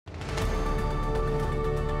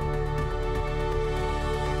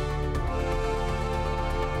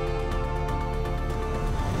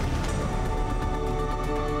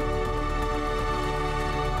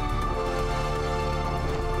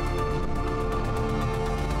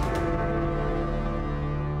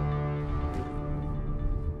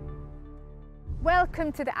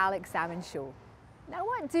Welcome to the Alex Salmond Show. Now,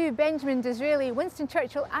 what do Benjamin Disraeli, Winston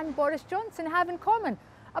Churchill and Boris Johnson have in common,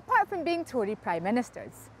 apart from being Tory Prime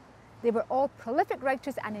Ministers? They were all prolific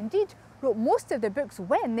writers and indeed wrote most of their books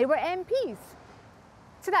when they were MPs.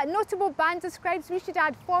 To that notable band of scribes, we should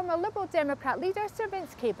add former Liberal Democrat leader Sir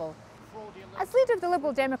Vince Cable. As leader of the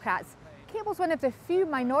Liberal Democrats, Cable's one of the few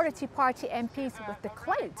minority party MPs with the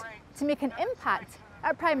clout to make an impact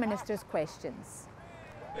at Prime Minister's questions.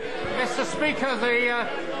 Mr. Speaker,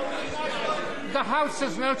 the House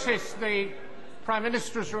has noticed the Prime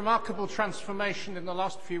Minister's remarkable transformation in the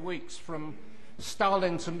last few weeks from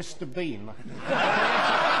Stalin to Mr. Bean.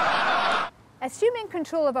 Assuming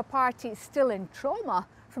control of a party still in trauma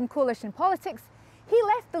from coalition politics, he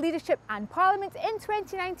left the leadership and Parliament in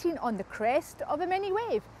 2019 on the crest of a mini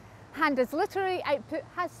wave, and his literary output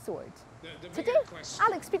has soared. Today,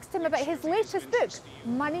 Alex speaks to him about his latest book,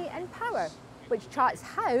 Money and Power, which charts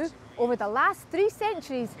how, over the last 3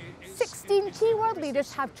 centuries, 16 key world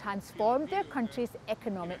leaders have transformed their country's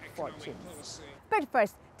economic fortunes. But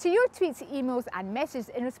first, to your tweets, emails and messages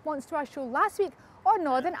in response to our show last week on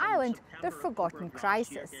Northern Ireland, the forgotten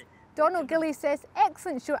crisis. Donald Gilly says,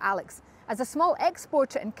 excellent show, Alex. As a small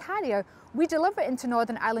exporter and carrier, we deliver into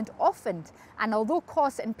Northern Ireland often, and although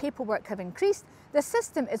costs and paperwork have increased, the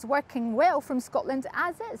system is working well from Scotland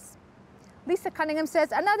as is. Lisa Cunningham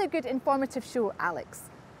says, another good informative show, Alex.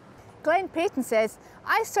 Glenn Payton says,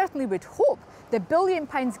 I certainly would hope the £1 billion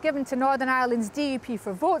given to Northern Ireland's DUP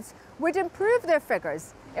for votes would improve their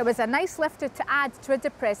figures. It was a nice lifter to add to a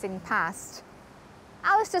depressing past.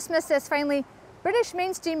 Alistair Smith says, finally, British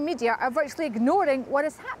mainstream media are virtually ignoring what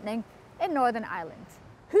is happening in Northern Ireland.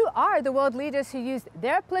 Who are the world leaders who use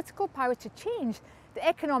their political power to change the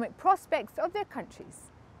economic prospects of their countries?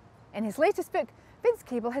 In his latest book, Vince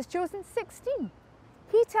Cable has chosen 16.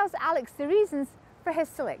 He tells Alex the reasons for his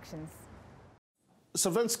selections.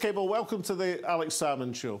 So Vince Cable, welcome to the Alex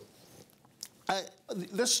Salmond Show.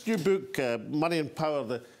 This new book, Money and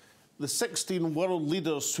Power, the 16 world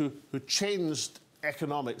leaders who changed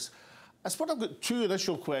economics. I suppose I've got 2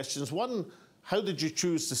 initial questions. One, how did you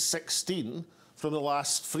choose the 16 from the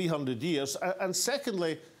last 300 years? And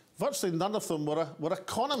secondly, virtually none of them were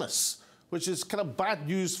economists, which is kind of bad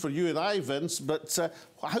news for you and I, Vince, but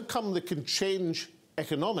how come they can change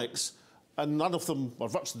economics and none of them, or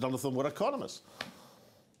virtually none of them, were economists?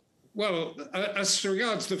 Well, as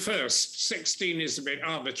regards the first, 16 is a bit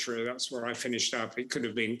arbitrary. That's where I finished up. It could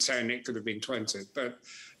have been 10, it could have been 20. But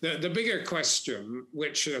the bigger question,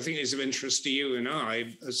 which I think is of interest to you and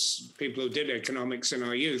I, as people who did economics in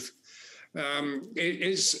our youth,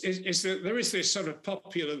 is that there is this sort of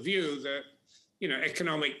popular view that, you know,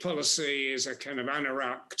 economic policy is a kind of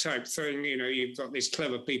anorak type thing. You know, you've got these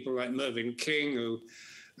clever people like Mervyn King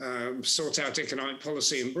who sort out economic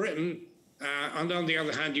policy in Britain. And on the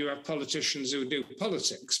other hand, you have politicians who do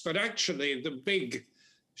politics. But actually, the big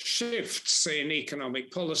shifts in economic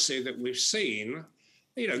policy that we've seen,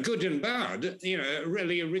 you know, good and bad, you know,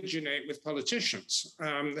 really originate with politicians,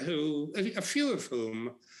 who, a few of whom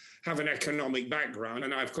have an economic background.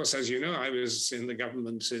 And I, of course, as you know, I was in the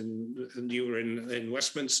government and you were in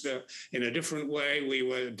Westminster in a different way. We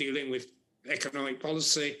were dealing with economic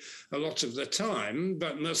policy a lot of the time,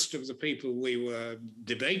 but most of the people we were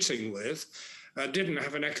debating with didn't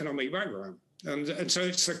have an economic background. And so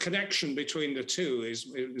it's the connection between the two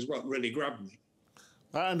is what really grabbed me.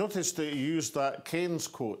 I noticed that you used that Keynes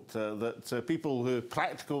quote, that people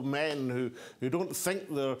practical men who don't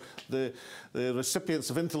think they're the recipients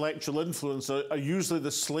of intellectual influence are usually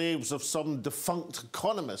the slaves of some defunct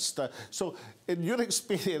economist. So in your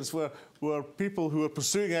experience, were people who were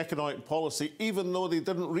pursuing economic policy, even though they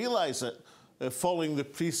didn't realise it, following the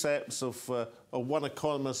precepts of one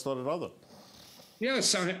economist or another?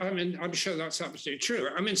 Yes, I mean, I'm sure that's absolutely true.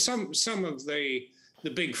 I mean, some of the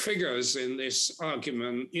big figures in this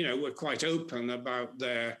argument, you know, were quite open about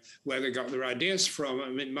where they got their ideas from. I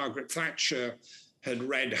mean, Margaret Thatcher had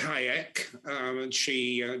read Hayek, and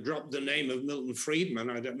she dropped the name of Milton Friedman.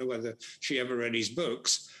 I don't know whether she ever read his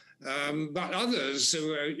books. But others who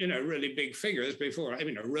were, you know, really big figures before, I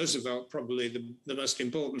mean, Roosevelt, probably the most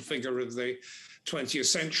important figure of the 20th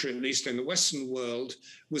century, at least in the Western world,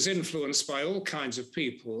 was influenced by all kinds of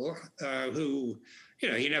people who, you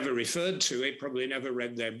know, he never referred to, he probably never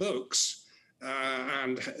read their books.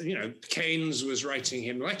 And, you know, Keynes was writing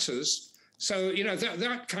him letters. So, you know,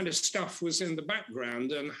 that kind of stuff was in the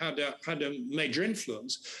background and had a major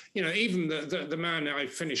influence. You know, even the man I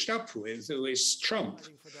finished up with, who is Trump.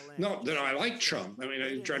 Not that I like Trump. I mean,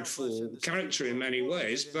 a dreadful character in many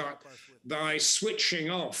ways, but by switching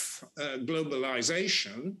off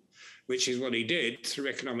globalization, which is what he did through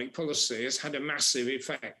economic policy, has had a massive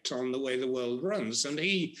effect on the way the world runs. And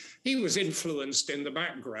he was influenced in the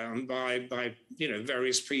background by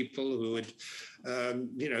various people who had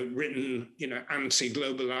written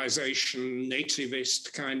anti-globalization,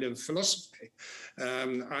 nativist kind of philosophy.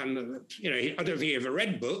 And I don't think he ever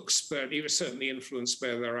read books, but he was certainly influenced by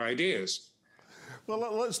their ideas. Well,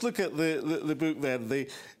 let's look at the book then.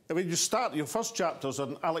 You start your first chapters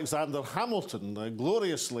on Alexander Hamilton,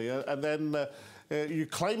 gloriously, and then you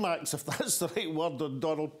climax, if that's the right word, on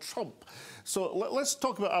Donald Trump. So let's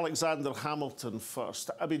talk about Alexander Hamilton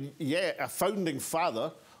first. I mean, yeah, a founding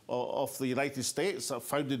father of the United States,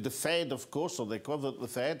 founded the Fed, of course, or the equivalent of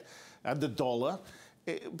the Fed, and the dollar.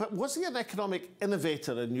 But was he an economic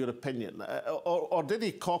innovator, in your opinion? Or did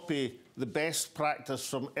he copy the best practice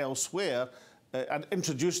from elsewhere and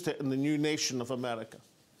introduced it in the new nation of America?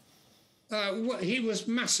 He was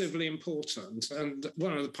massively important. And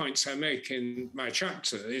one of the points I make in my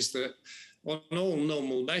chapter is that on all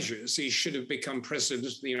normal measures, he should have become president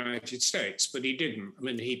of the United States, but he didn't. I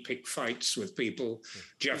mean, he picked fights with people.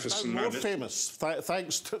 Jefferson. He's more famous,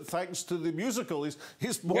 thanks to the musical.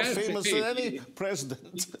 He's more famous than any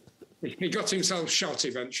president. He got himself shot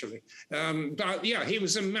eventually. But yeah, he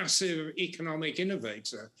was a massive economic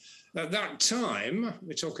innovator. At that time,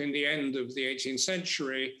 we're talking the end of the 18th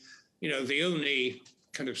century, the only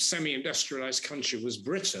kind of semi-industrialized country was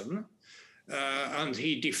Britain. And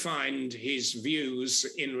he defined his views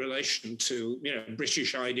in relation to,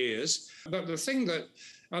 British ideas. But the thing that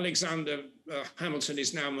Alexander Hamilton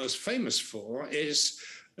is now most famous for is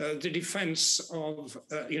the defense of,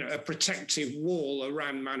 a protective wall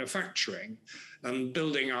around manufacturing and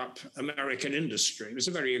building up American industry. It was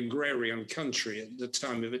a very agrarian country at the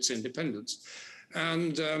time of its independence.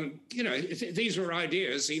 And, these were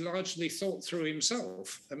ideas he largely thought through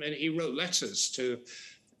himself. I mean, he wrote letters to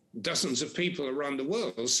dozens of people around the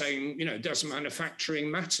world saying, does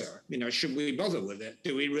manufacturing matter? Should we bother with it?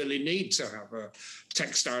 Do we really need to have a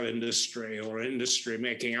textile industry or an industry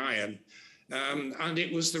making iron? And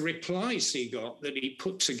it was the replies he got that he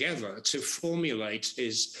put together to formulate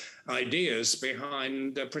his ideas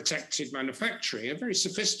behind protected manufacturing, a very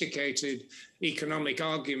sophisticated economic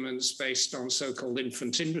arguments based on so-called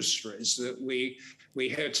infant industries that we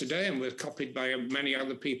hear today and were copied by many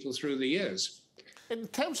other people through the years. In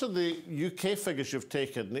terms of the UK figures you've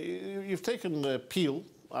taken Peel,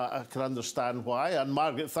 I can understand why, and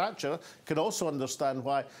Margaret Thatcher can also understand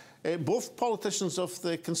why. Both politicians of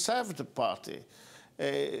the Conservative Party.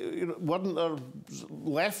 Weren't there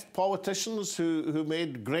left politicians who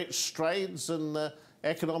made great strides in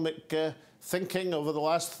economic thinking over the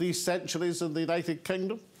last 3 centuries in the United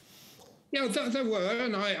Kingdom? Yeah, there were,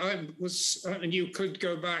 and and you could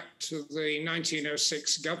go back to the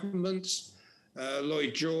 1906 governments.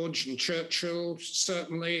 Lloyd George and Churchill,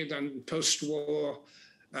 certainly, then post-war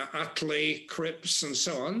Attlee, Cripps, and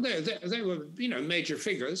so on. They were, major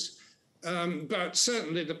figures. But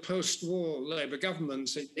certainly the post-war Labour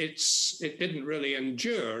government, it didn't really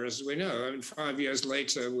endure, as we know. I mean, 5 years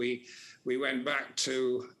later, we went back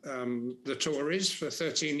to the Tories for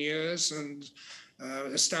 13 years and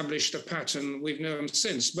established a pattern we've known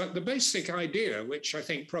since. But the basic idea, which I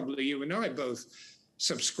think probably you and I both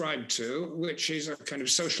subscribe to, which is a kind of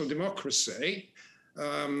social democracy,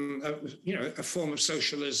 a form of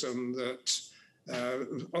socialism that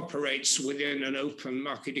operates within an open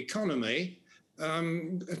market economy.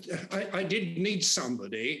 I did need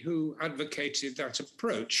somebody who advocated that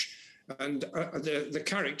approach. And the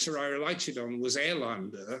character I relied on was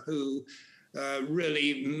Erlander, who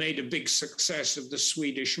really made a big success of the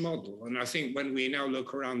Swedish model. And I think when we now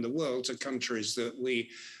look around the world to countries that we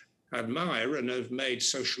admire and have made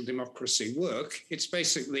social democracy work,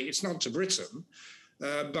 it's not to Britain,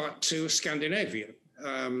 but to Scandinavia,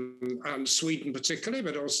 and Sweden particularly,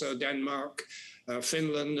 but also Denmark,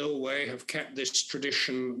 Finland, Norway have kept this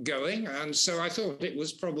tradition going. And so I thought it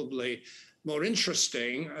was probably more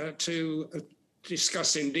interesting to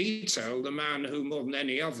discuss in detail the man who, more than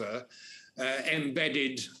any other,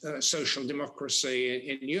 embedded social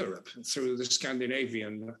democracy in Europe through the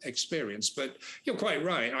Scandinavian experience. But you're quite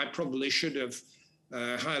right. I probably should have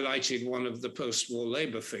highlighted one of the post-war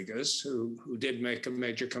Labour figures who did make a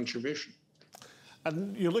major contribution.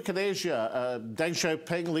 And you look at Asia, Deng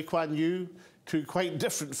Xiaoping, Lee Kuan Yew, two quite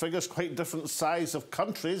different figures, quite different size of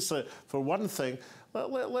countries, for one thing.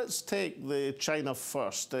 Let's take China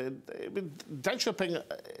first. Deng Xiaoping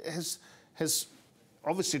has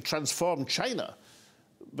obviously transformed China,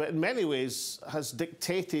 but in many ways has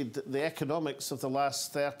dictated the economics of the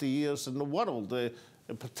last 30 years in the world,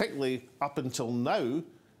 particularly up until now,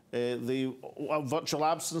 the virtual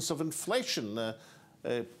absence of inflation,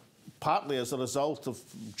 partly as a result of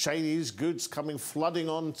Chinese goods coming flooding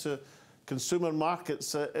onto consumer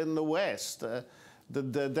markets in the West.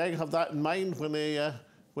 Did Deng have that in mind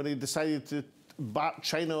when he decided to back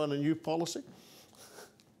China on a new policy?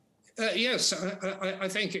 Yes, I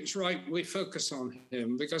think it's right we focus on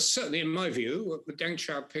him, because certainly in my view, Deng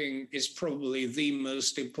Xiaoping is probably the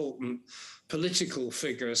most important political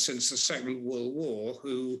figure since the Second World War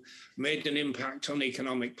who made an impact on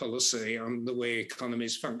economic policy and the way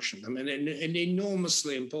economies function. I mean, an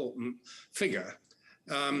enormously important figure.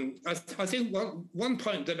 I think one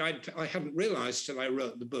point that I hadn't realized till I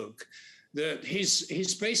wrote the book, that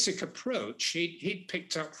his basic approach, he'd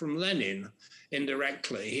picked up from Lenin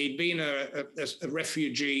indirectly. He'd been a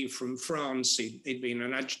refugee from France. He'd been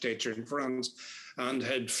an agitator in France and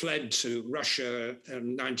had fled to Russia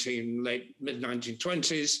in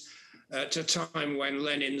mid-1920s at a time when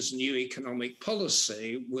Lenin's new economic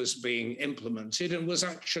policy was being implemented and was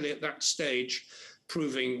actually at that stage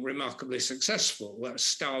proving remarkably successful. Well,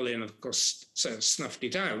 Stalin, of course, snuffed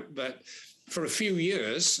it out, but for a few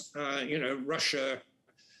years, Russia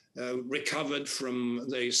recovered from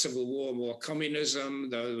the Civil War, more communism.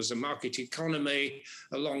 There was a market economy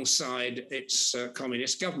alongside its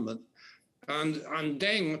communist government. And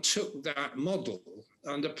Deng took that model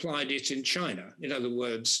and applied it in China. In other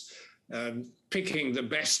words, picking the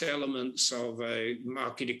best elements of a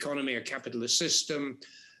market economy, a capitalist system,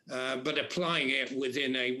 but applying it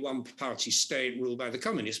within a one-party state ruled by the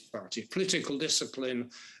Communist Party. Political discipline,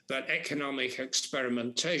 but economic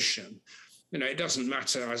experimentation. It doesn't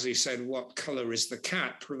matter, as he said, what color is the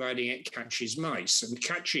cat, providing it catches mice. And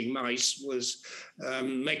catching mice was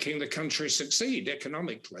making the country succeed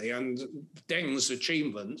economically. And Deng's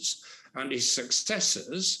achievements and his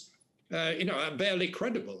successors, are barely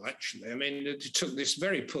credible, actually. I mean, it took this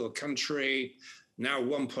very poor country, now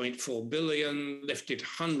 1.4 billion, lifted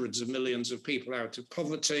hundreds of millions of people out of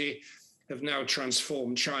poverty, have now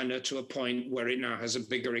transformed China to a point where it now has a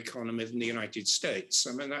bigger economy than the United States.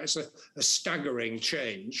 I mean, that is a staggering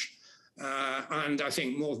change. And I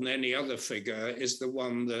think more than any other figure is the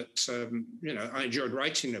one that, I enjoyed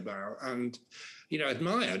writing about and,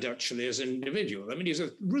 admired actually as an individual. I mean, he's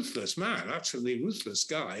a ruthless man, absolutely ruthless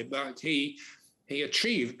guy, but he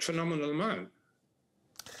achieved phenomenal amount.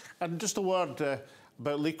 And just a word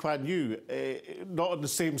about Lee Kuan Yew, not on the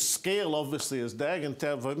same scale, obviously, as Deng in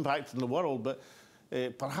terms of impact in the world, but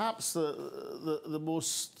perhaps the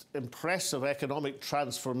most impressive economic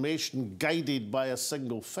transformation guided by a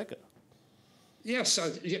single figure. Yes,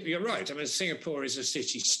 you're right. I mean, Singapore is a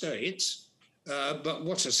city-state, but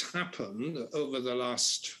what has happened over the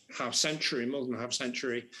last half-century, more than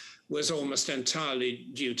half-century, was almost entirely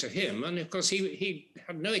due to him. And of course, he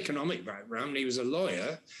had no economic background. He was a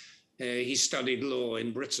lawyer. He studied law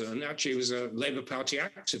in Britain. Actually, he was a Labour Party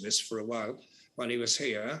activist for a while when he was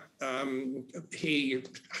here. He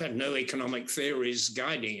had no economic theories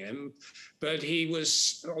guiding him, but he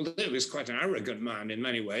was, although he was quite an arrogant man in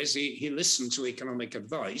many ways, he listened to economic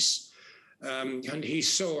advice, and he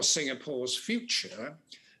saw Singapore's future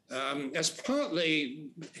as partly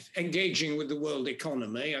engaging with the world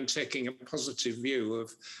economy and taking a positive view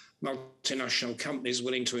of multinational companies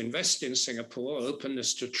willing to invest in Singapore,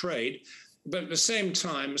 openness to trade, but at the same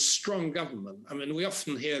time, strong government. I mean, we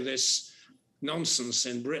often hear this nonsense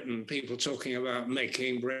in Britain, people talking about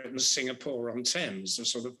making Britain Singapore-on-Thames, a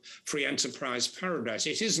sort of free enterprise paradise.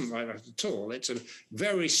 It isn't like that at all. It's a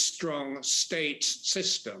very strong state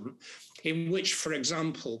system in which, for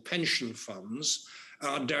example, pension funds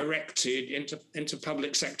are directed into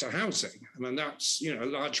public sector housing. I mean, that's, a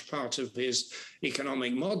large part of his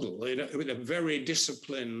economic model, with a very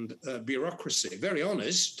disciplined bureaucracy, very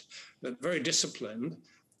honest, but very disciplined,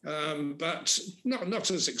 but not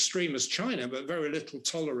as extreme as China, but very little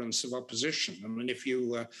tolerance of opposition. I mean, if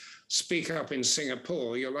you speak up in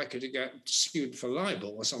Singapore, you're likely to get sued for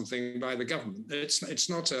libel or something by the government. It's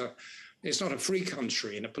not a free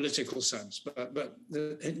country in a political sense, but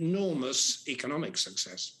the enormous economic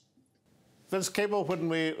success. Vince Cable, when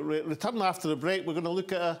we return after the break, we're going to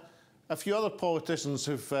look at a few other politicians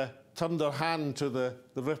who've turned their hand to the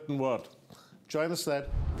written word. Join us then.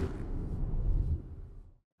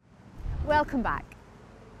 Welcome back.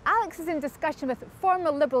 Alex is in discussion with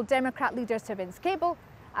former Liberal Democrat leader Sir Vince Cable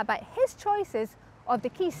about his choices of the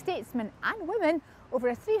key statesmen and women over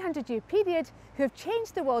a 300-year period who have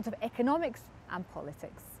changed the world of economics and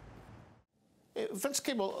politics. Vince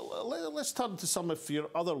Cable, let's turn to some of your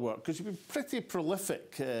other work, because you've been pretty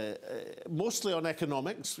prolific, mostly on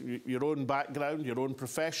economics, your own background, your own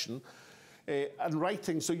profession. and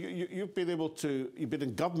writing. So you've been able to, you've been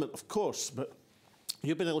in government, of course, but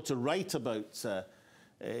you've been able to write about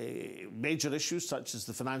major issues such as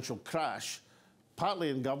the financial crash, partly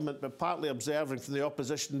in government, but partly observing from the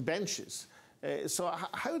opposition benches. So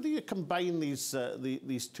how do you combine these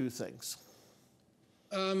two things?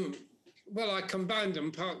 Well, I combined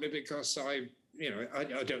them partly because I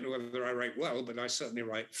don't know whether I write well, but I certainly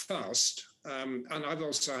write fast. And I've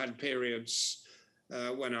also had periods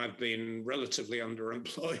when I've been relatively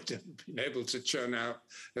underemployed and been able to churn out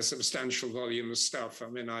a substantial volume of stuff. I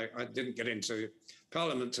mean, I didn't get into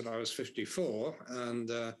Parliament till I was 54,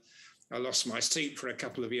 and I lost my seat for a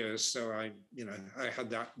couple of years, so I had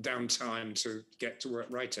that downtime to get to work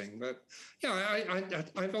writing. But yeah,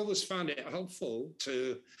 I've always found it helpful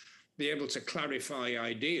to be able to clarify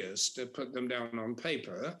ideas, to put them down on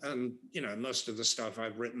paper. And most of the stuff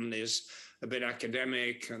I've written is a bit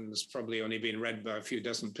academic and has probably only been read by a few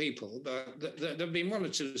dozen people. But there've been one or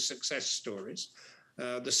two success stories.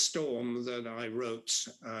 The Storm that I wrote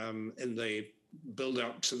in the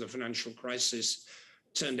build-up to the financial crisis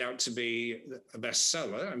turned out to be a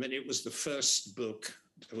bestseller. I mean, it was the first book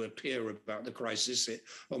to appear about the crisis. It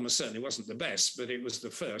almost certainly wasn't the best, but it was the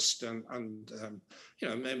first, and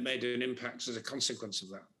made an impact as a consequence of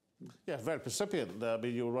that. Yeah, very precipient. I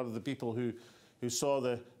mean, you were one of the people who saw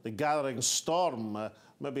the gathering storm.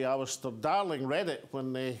 Maybe Alistair Darling read it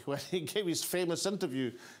when he gave his famous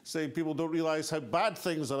interview saying people don't realise how bad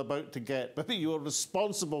things are about to get. Maybe you were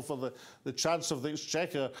responsible for the Chancellor of the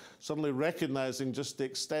Exchequer suddenly recognising just the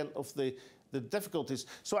extent of the difficulties.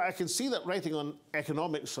 So I can see that writing on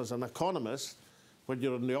economics as an economist, when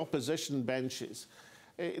you're in the opposition benches,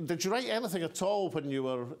 did you write anything at all when you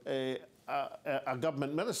were a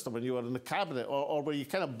government minister, when you were in the cabinet, or were you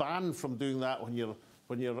kind of banned from doing that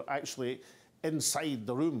when you're actually inside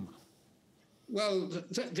the room? Well,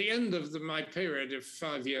 the end of my period of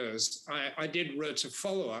 5 years, I did write a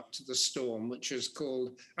follow-up to The Storm, which is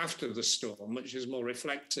called After the Storm, which is more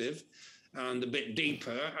reflective and a bit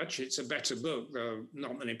deeper. Actually, it's a better book, though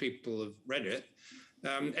not many people have read it.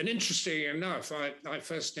 And interestingly enough, I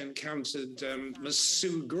first encountered Miss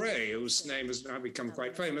Sue Gray, whose name has now become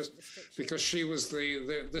quite famous, because she was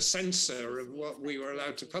the censor of what we were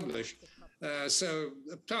allowed to publish. So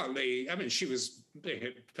partly, I mean, she was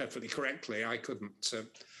perfectly correctly. I couldn't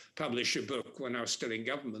publish a book when I was still in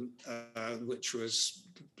government, which was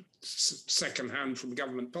second-hand from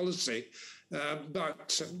government policy.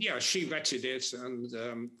 But yeah, she vetted it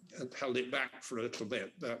and held it back for a little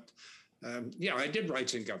bit. But yeah, I did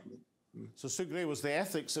write in government. So Sue Gray was the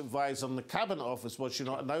ethics advisor in the Cabinet Office, was she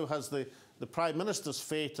not? Now has the Prime Minister's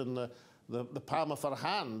fate in the palm of her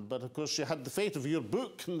hand. But of course, she had the fate of your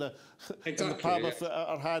book in the palm of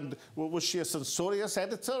her hand. Was she a censorious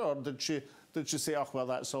editor, or did she say, "Oh well,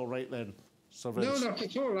 that's all right then"? No, not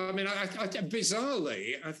at all. I mean,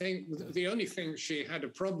 bizarrely, I think the only thing she had a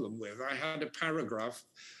problem with, I had a paragraph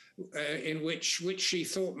in which she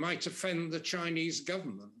thought might offend the Chinese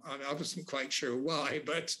government. I wasn't quite sure why,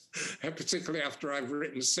 but particularly after I've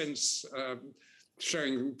written since,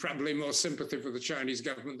 showing probably more sympathy for the Chinese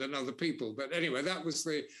government than other people. But anyway, that was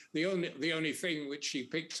the only thing which she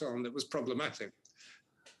picked on that was problematic.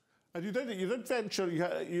 And you did venture,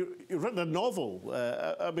 you've written a novel.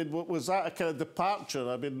 I mean, was that a kind of departure?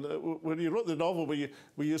 I mean, when you wrote the novel,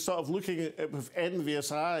 were you sort of looking at with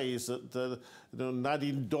envious eyes at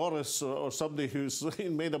Nadine Dorris or somebody who's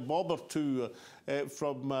made a bob or two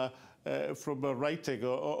from her writing,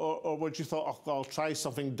 or would you thought, oh, I'll try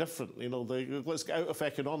something different? Let's get out of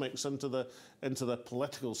economics into the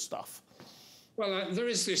political stuff. Well, there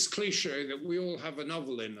is this cliche that we all have a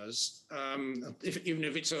novel in us, even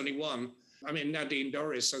if it's only one. I mean, Nadine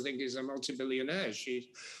Dorris, I think, is a multi-billionaire.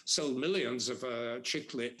 She sold millions of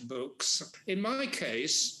chick-lit books. In my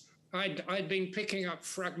case, I'd been picking up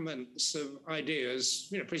fragments of ideas,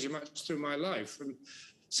 pretty much through my life, and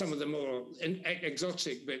some of the more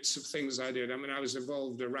exotic bits of things I did. I mean, I was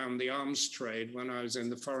involved around the arms trade when I was in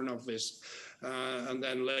the Foreign Office, and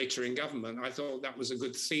then later in government. I thought that was a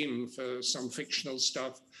good theme for some fictional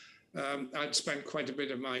stuff. I'd spent quite a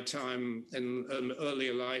bit of my time in an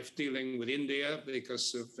earlier life dealing with India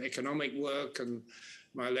because of economic work, and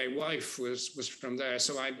my late wife was from there.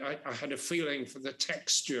 So I had a feeling for the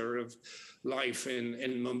texture of life in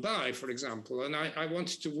Mumbai, for example. And I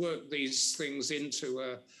wanted to work these things into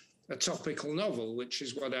a topical novel, which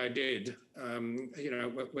is what I did. When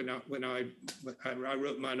I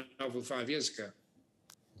wrote my novel 5 years ago.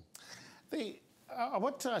 I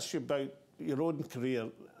want to ask you about your own career.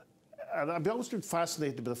 And I've always been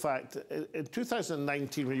fascinated by the fact that in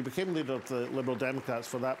 2019, when you became leader of the Liberal Democrats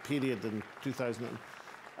for that period in 2000,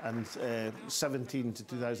 and 17 to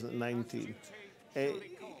 2019.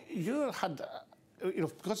 You had,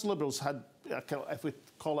 because Liberals had, if we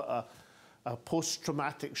call it a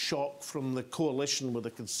post-traumatic shock from the coalition with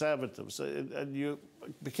the Conservatives, and you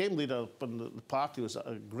became leader when the party was at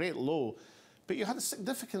a great low, but you had a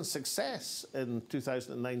significant success in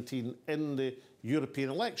 2019 in the European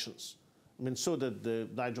elections. I mean, so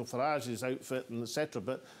did Nigel Farage's outfit and etc.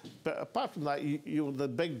 But apart from that, you were the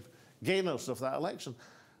big gainers of that election.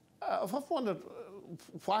 I've wondered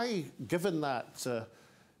why, given that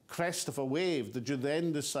crest of a wave, did you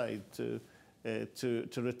then decide to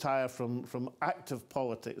retire from active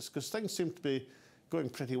politics? Because things seem to be going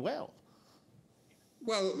pretty well.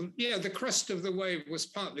 Well, yeah, the crest of the wave was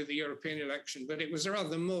partly the European election, but it was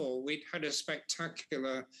rather more. We'd had a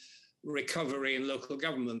spectacular recovery in local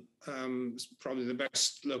government, probably the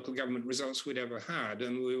best local government results we'd ever had,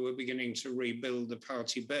 and we were beginning to rebuild the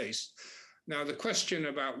party base. Now, the question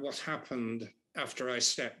about what happened after I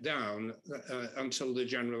stepped down until the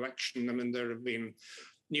general election, I mean, there have been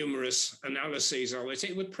numerous analyses of it.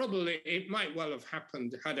 It might well have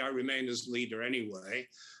happened had I remained as leader anyway,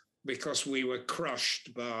 because we were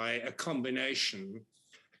crushed by a combination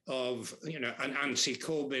of, an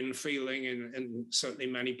anti-Corbyn feeling in certainly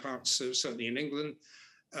many parts, certainly in England,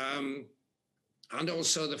 and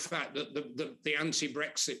also the fact that the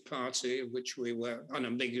anti-Brexit party, of which we were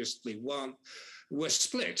unambiguously one, were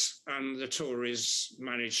split, and the Tories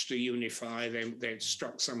managed to unify. They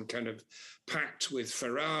struck some kind of pact with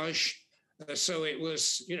Farage. So it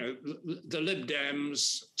was, the Lib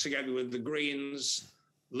Dems together with the Greens,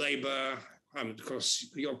 Labour, and of course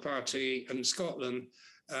your party and Scotland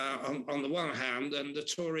on the one hand, and the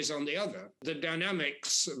Tories on the other. The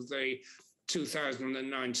dynamics of the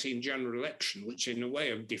 2019 general election, which in a way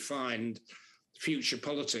have defined future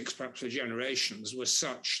politics, perhaps for generations, was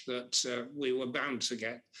such that we were bound to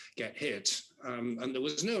get hit. And there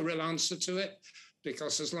was no real answer to it,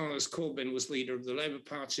 because as long as Corbyn was leader of the Labour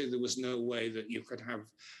Party, there was no way that you could have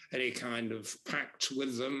any kind of pact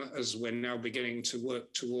with them, as we're now beginning to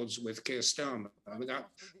work towards with Keir Starmer. I mean, that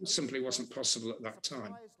simply wasn't possible at that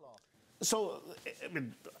time. So, I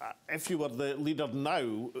mean, if you were the leader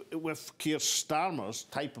now, with Keir Starmer's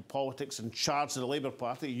type of politics in charge of the Labour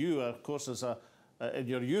Party, you are, of course, as in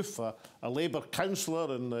your youth, a Labour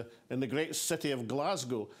councillor in the great city of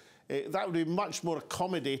Glasgow. That would be much more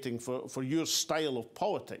accommodating for your style of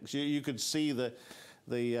politics. You could see the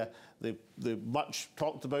much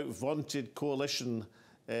talked about, vaunted coalition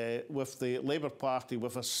with the Labour Party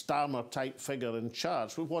with a Starmer-type figure in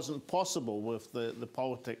charge, which wasn't possible with the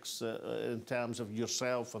politics in terms of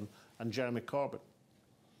yourself and Jeremy Corbyn.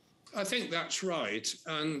 I think that's right.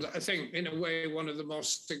 And I think, in a way, one of the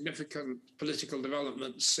most significant political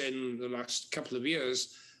developments in the last couple of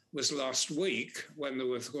years was last week, when there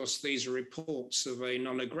were, of course, these reports of a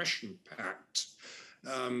non-aggression pact.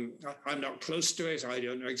 I'm not close to it. I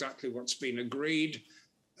don't know exactly what's been agreed.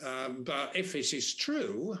 But if it is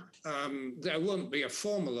true, there won't be a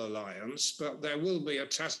formal alliance, but there will be a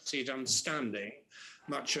tacit understanding,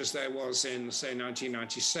 much as there was in, say,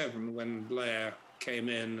 1997, when Blair came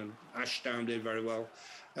in and Ashdown did very well.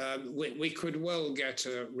 We could well get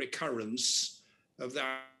a recurrence of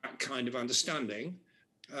that kind of understanding.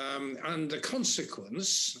 And the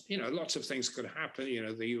consequence, lots of things could happen,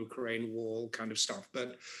 the Ukraine war kind of stuff.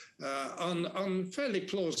 But on fairly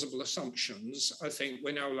plausible assumptions, I think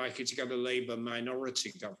we're now likely to get a Labour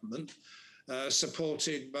minority government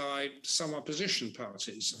supported by some opposition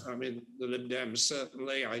parties. I mean, the Lib Dems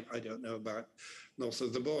certainly. I don't know about north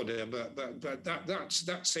of the border, but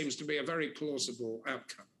that seems to be a very plausible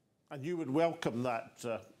outcome. And you would welcome that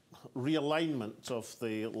realignment of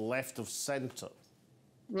the left of centre?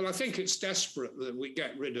 Well, I think it's desperate that we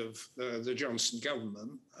get rid of the Johnson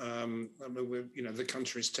government. I mean, the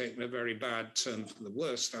country's taken a very bad turn for the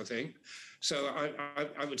worst, I think. So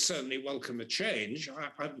I would certainly welcome a change.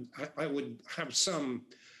 I would have some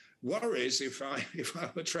worries if I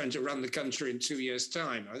were trying to run the country in 2 years'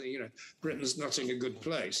 time. I think, Britain's not in a good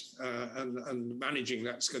place, and managing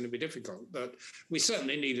that's going to be difficult. But we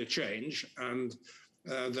certainly need a change, and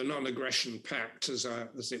the non-aggression pact, as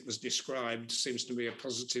it was described, seems to be a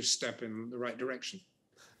positive step in the right direction.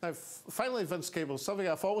 Now, finally, Vince Cable, something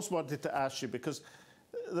I've always wanted to ask you, because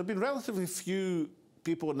there have been relatively few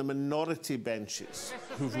people in the minority benches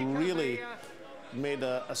who've really made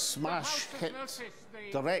a smash hit,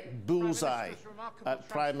 direct bullseye at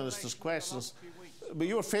Prime Minister's questions. But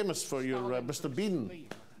you were famous for your Mr. Bean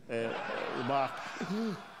remark.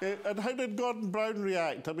 And how did Gordon Brown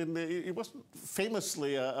react? I mean, he wasn't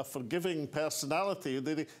famously a forgiving personality.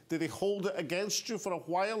 Did he hold it against you for a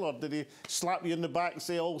while, or did he slap you in the back and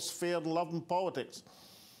say all's fair in love and politics?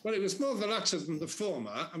 Well, it was more the latter than the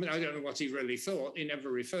former. I mean, I don't know what he really thought. He never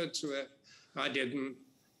referred to it. I didn't.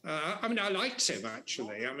 I mean, I liked him,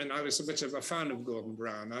 actually. I mean, I was a bit of a fan of Gordon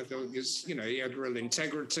Brown. I thought he was, you know, he had real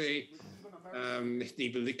integrity.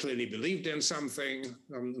 He clearly believed in something.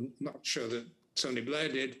 I'm not sure that Tony Blair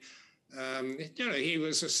did. You know, he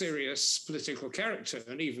was a serious political character,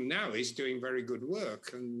 and even now he's doing very good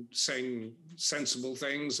work and saying sensible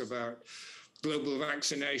things about global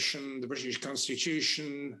vaccination, the British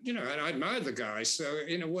Constitution, you know, and I admire the guy. So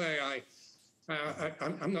in a way,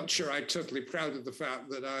 I'm not sure I'm totally proud of the fact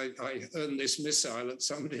that I earned this missile at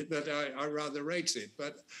somebody that I rather rated.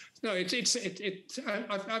 But no,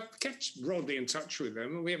 I've kept broadly in touch with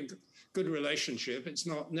him, and we have a good relationship. It's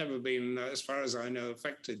never been, as far as I know,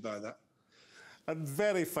 affected by that. And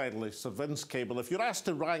very finally, Sir Vince Cable, if you're asked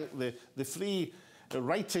to rank the three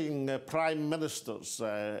writing prime ministers,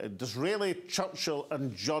 Disraeli, Churchill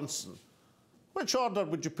and Johnson, which order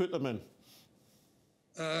would you put them in?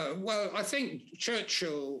 Well, I think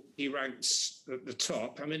Churchill, he ranks at the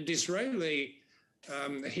top. I mean, Disraeli,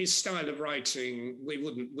 his style of writing,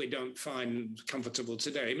 we don't find comfortable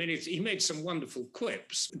today. I mean, he made some wonderful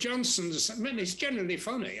quips. Johnson's, I mean, he's generally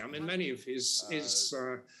funny. I mean, many of his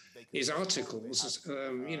articles,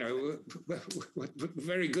 you know,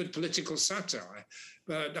 very good political satire.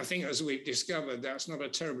 But I think, as we've discovered, that's not a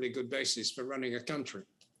terribly good basis for running a country.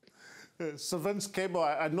 Sir Vince Cable,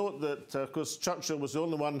 I note that, of course, Churchill was the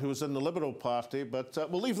only one who was in the Liberal Party, but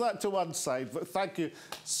we'll leave that to one side. But thank you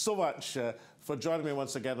so much for joining me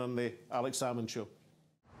once again on the Alex Salmond Show.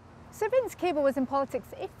 Sir Vince Cable was in politics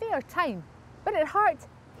a fair time, but at heart,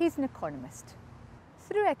 he's an economist.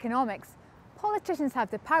 Through economics, politicians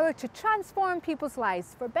have the power to transform people's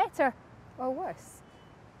lives for better or worse.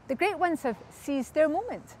 The great ones have seized their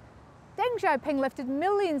moment. Deng Xiaoping lifted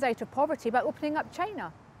millions out of poverty by opening up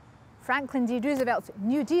China. Franklin D. Roosevelt's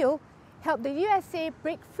New Deal helped the USA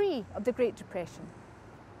break free of the Great Depression.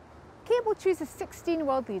 Cable chooses 16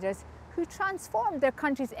 world leaders who transformed their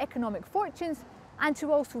country's economic fortunes and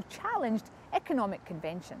who also challenged economic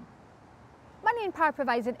convention. Money and Power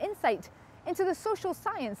provides an insight into the social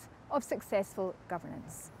science of successful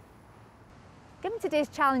governance. Given today's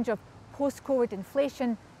challenge of post-COVID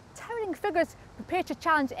inflation, towering figures prepared to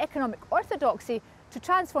challenge economic orthodoxy to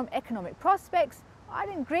transform economic prospects are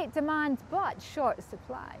in great demand but short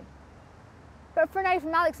supply. But for now,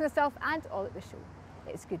 from Alex and myself and all at the show,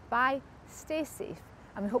 it's goodbye, stay safe,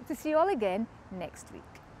 and we hope to see you all again next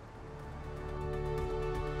week.